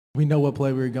We know what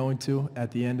play we were going to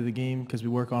at the end of the game because we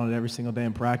work on it every single day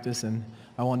in practice, and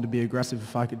I wanted to be aggressive.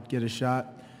 If I could get a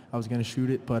shot, I was going to shoot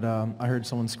it, but I heard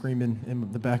someone screaming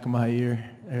in the back of my ear,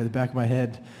 or the back of my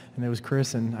head, and it was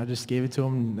Kris, and I just gave it to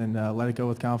him and let it go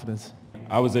with confidence.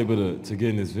 I was able to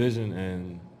get in his vision,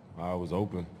 and I was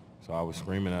open, so I was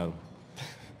screaming at him.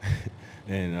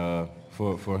 And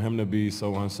for him to be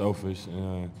so unselfish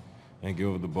and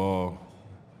give up the ball,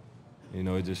 you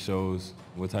know, it just shows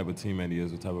what type of teammate he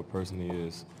is, what type of person he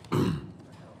is.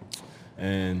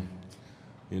 And,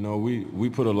 you know, we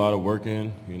put a lot of work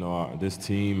in, you know, this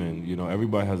team, and, you know,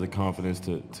 everybody has the confidence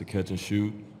to catch and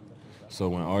shoot. So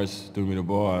when Arch threw me the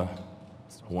ball, I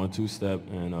 1-2 step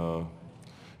and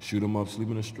shoot him up, sleep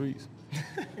in the streets.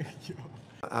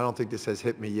 I don't think this has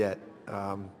hit me yet.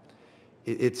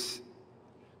 It's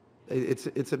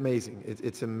amazing.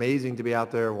 It's amazing to be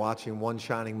out there watching one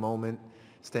shining moment,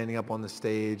 standing up on the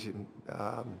stage and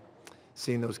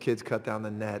seeing those kids cut down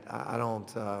the net. I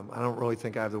don't really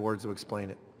think I have the words to explain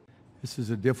it. This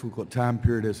is a difficult time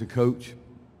period as a coach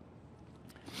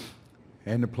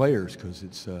and the players, because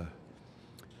it's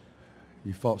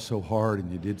you fought so hard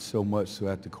and you did so much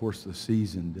throughout the course of the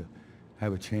season to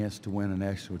have a chance to win a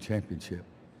national championship.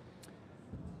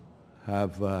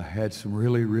 I've had some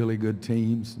really, really good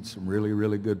teams and some really,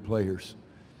 really good players.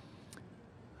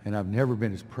 And I've never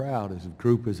been as proud as a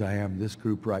group as I am this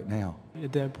group right now.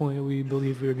 At that point, we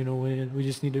believed we were going to win. We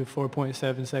just needed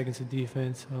 4.7 seconds of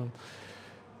defense.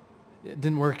 It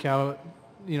didn't work out.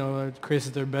 You know, Kris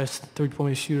is their best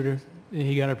three-point shooter, and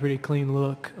he got a pretty clean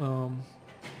look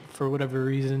for whatever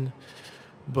reason.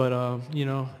 But, you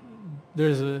know,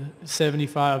 there's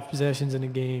 75 possessions in the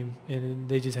game, and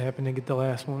they just happened to get the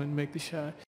last one and make the shot.